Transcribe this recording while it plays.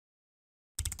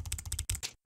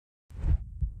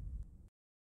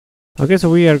Okay,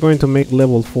 so we are going to make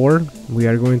level 4. We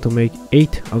are going to make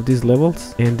 8 of these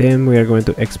levels, and then we are going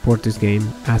to export this game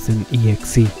as an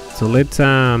exe. So let's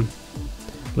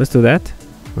do that.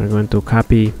 We're going to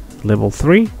copy level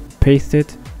 3, paste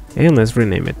it, and let's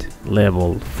rename it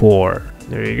level 4.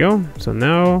 There you go. So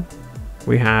now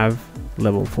we have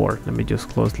level 4. Let me just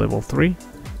close level 3.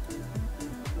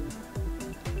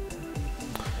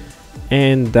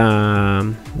 And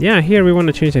yeah, here we want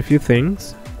to change a few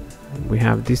things. We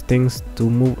have these things to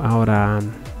move out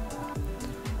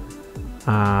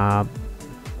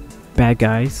bad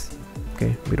guys.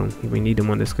 Okay, we need them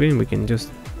on the screen. We can just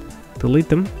delete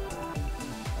them.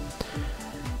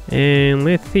 And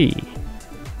let's see.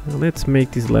 Let's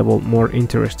make this level more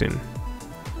interesting.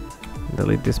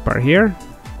 Delete this part here,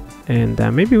 and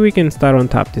maybe we can start on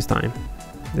top this time.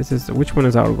 This is which one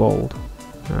is our gold?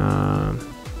 The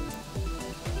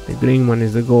green one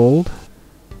is the gold,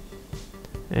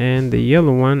 and the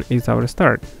yellow one is our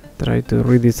start. Try to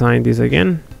redesign this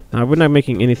again. We're not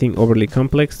making anything overly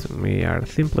complex. We are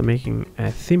simply making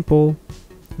a simple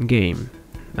game.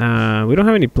 We don't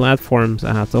have any platforms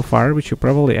so far. We should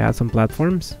probably add some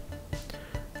platforms.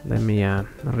 Let me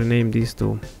rename these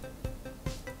to...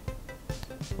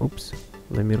 Oops.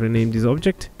 Let me rename this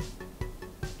object.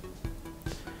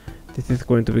 This is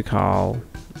going to be called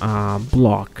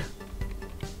block.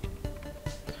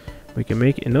 We can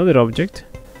make another object,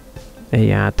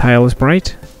 a tile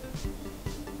sprite,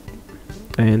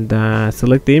 and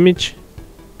select the image.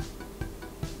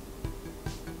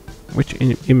 Which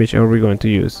image are we going to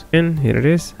use? And here it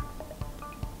is.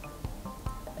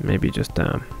 Maybe just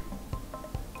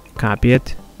copy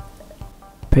it,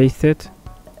 paste it.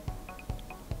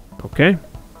 Okay.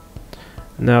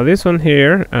 Now this one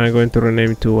here, I'm going to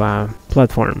rename to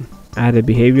platform. Add a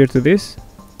behavior to this.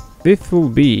 This will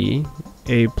be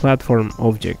a platform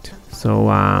object. So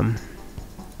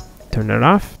turn it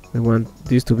off. We want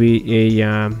this to be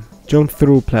a jump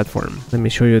through platform. Let me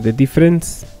show you the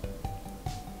difference.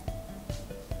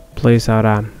 Place out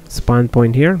a spawn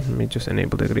point here. Let me just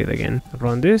enable the grid again.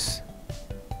 Run this.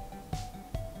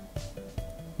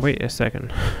 Wait a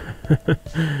second.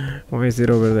 Why is it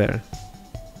over there?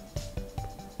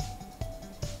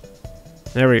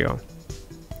 There we go.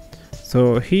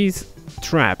 So he's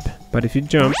trapped, but if you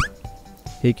jump,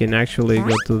 he can actually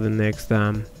go to the next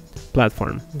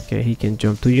platform. Okay, he can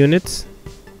jump 2 units.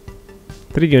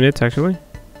 3 units actually.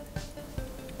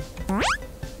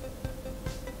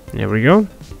 There we go.